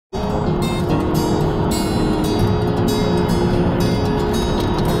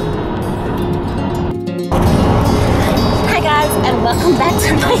welcome back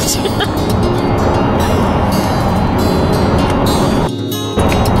to my channel.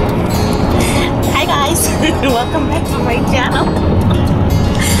 Hi guys, welcome back to my channel.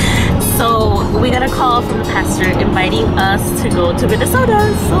 So we got a call from the pastor inviting us to go to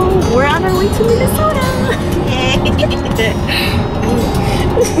Minnesota. So we're on our way to Minnesota. Yay!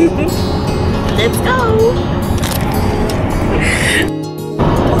 Let's go.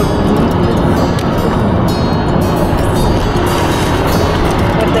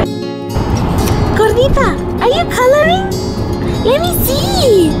 Gordita, are you coloring? Let me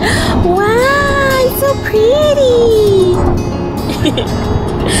see. Wow, it's so pretty.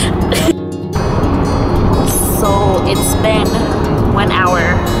 So it's been 1 hour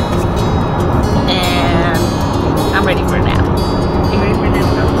and I'm ready for a nap. Are you ready for a nap?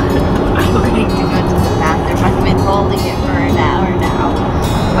 I'm ready to go to the bathroom. I've been holding it for an hour now.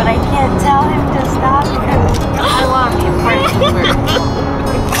 But I can't tell him to stop because I want to be a part of it.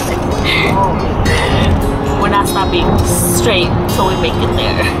 We're not stopping straight till we make it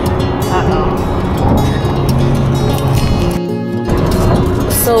there.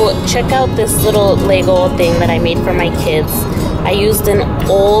 So check out this little Lego thing that I made for my kids. I used an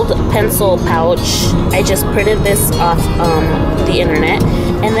old pencil pouch. I just printed this off the internet,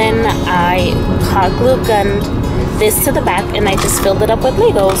 and then I hot glue gunned this to the back, and I just filled it up with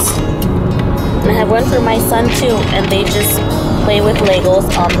Legos. And I have one for my son too, and they just play with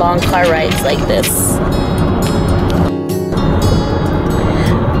Legos on long car rides like this.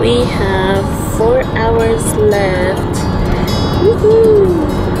 We have 4 hours left. Woohoo!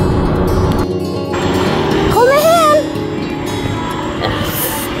 Hold my hand!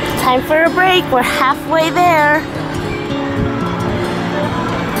 Time for a break. We're halfway there.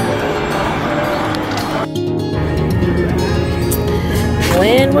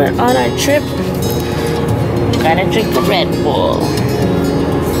 When we're on our trip, we gotta drink the Red Bull.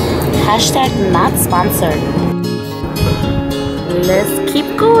 Hashtag not sponsored. Let's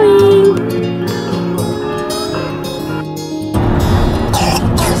keep going.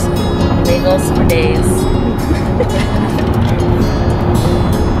 Legos for days.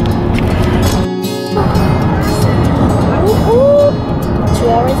 2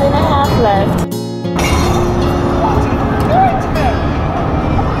 hours and a half left.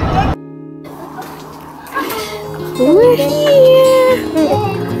 We're here.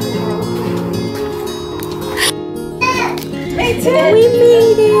 We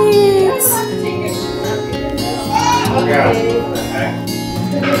made it.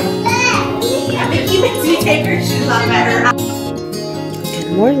 Vicki makes me take her shoes off at her.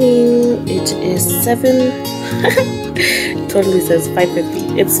 Good morning. It is 7. Totally says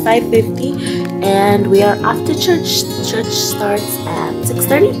 5:50. It's 5:50, and we are off to church. Church starts at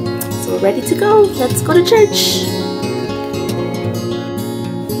 6:30, so we're ready to go. Let's go to church.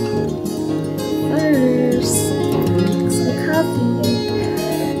 First, make some coffee.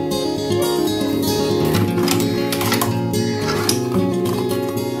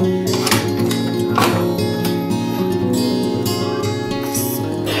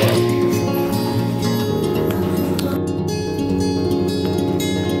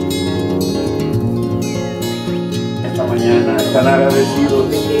 Están agradecidos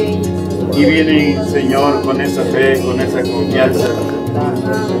y vienen, Señor, con esa fe, con esa confianza,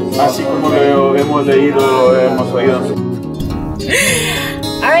 así como lo hemos leído, lo hemos oído.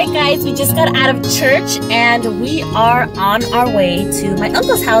 Alright guys, we just got out of church and we are on our way to my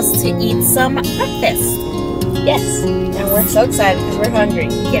uncle's house to eat some breakfast. Yes. And we're so excited because we're hungry.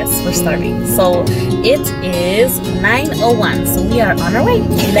 Yes, we're starving. So it is 9:01, so we are on our way.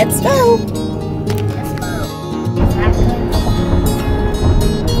 Let's go.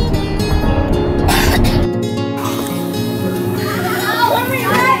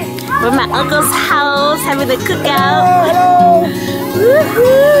 We're at my uncle's house having a cookout.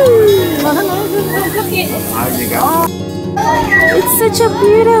 Woohoo! It's such a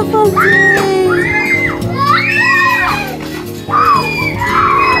beautiful day.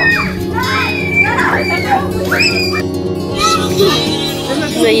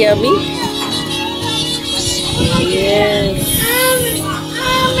 Is it yummy? Yes.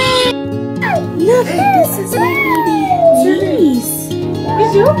 Look, this is my baby niece.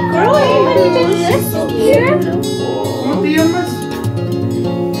 Is your girl anybody did this here?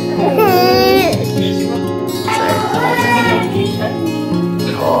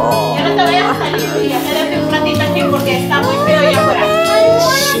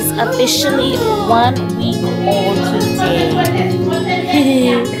 She's officially 1 week old today.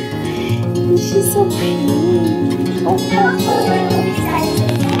 She's so pretty.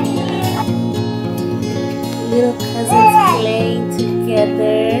 little cousins playing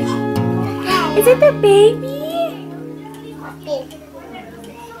together. Is it the baby?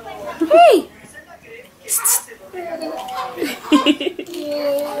 Hey!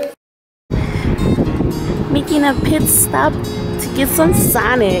 Making a pit stop to get some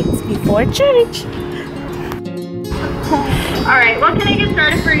Sonics before church. Alright, what can I get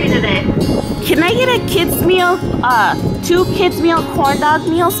started for you today? Can I get a kids meal? 2 kids meal corn dog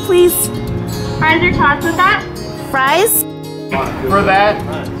meals, please. Fries or tots with that? Fries? For that,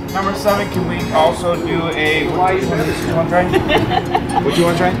 number 7, can we also do a, what do you want to try? What do you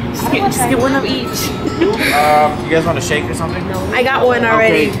want to try? Just get one of each. You guys want a shake or something? I got one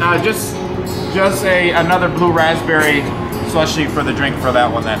already. Okay, just another blue raspberry slushie for the drink for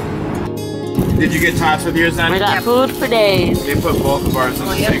that one then. Did you get tots with yours then? We got food for days. They put both of ours in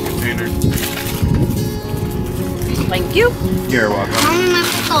the same container. Thank you. You're welcome.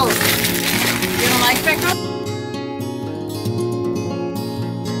 You don't like pickles?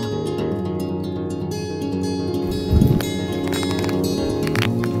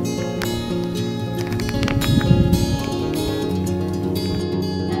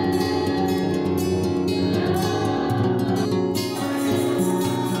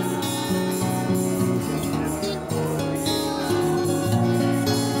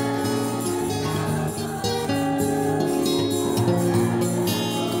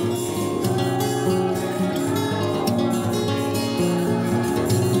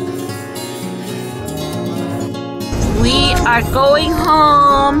 We are going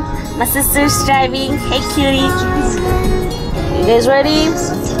home. My sister's driving. Hey, cutie. You guys ready?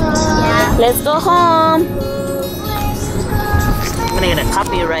 Yeah. Let's go home. I'm gonna get a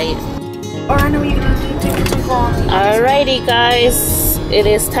copyright. Or I know what you're gonna take it to home. Alrighty, guys. It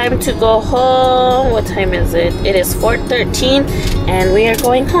is time to go home. What time is it? It is 4:13, and we are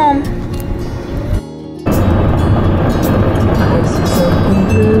going home.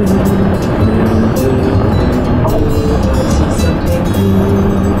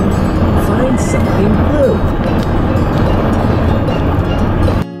 Find something blue.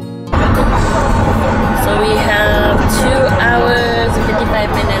 So we have 2 hours and 55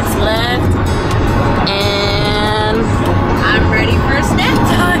 minutes left, and I'm ready for snack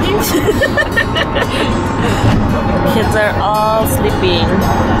time. kids are all sleeping.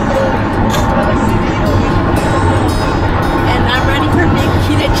 And I'm ready for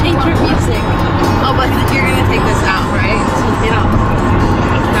Vicki to change her music. Oh, but you're gonna take this out, right? So they don't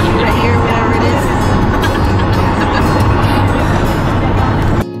have to hear whatever it is.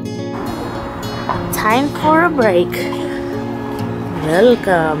 Time for a break.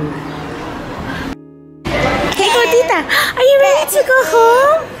 Welcome. Hey, Gordita, are you ready to go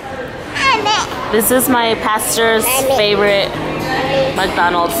home? This is my pastor's favorite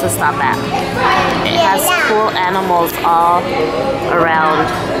McDonald's to stop at. It has cool animals all around.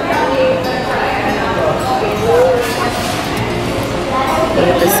 Look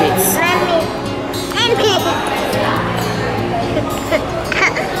at the seats.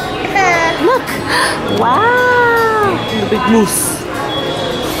 Look! Wow! The big moose.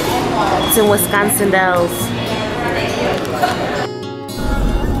 It's in Wisconsin Dells.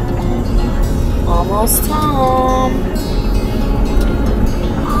 Almost home.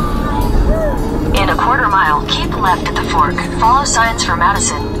 In a quarter mile, keep left at the fork. Follow signs for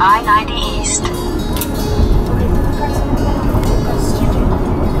Madison, I-90 East.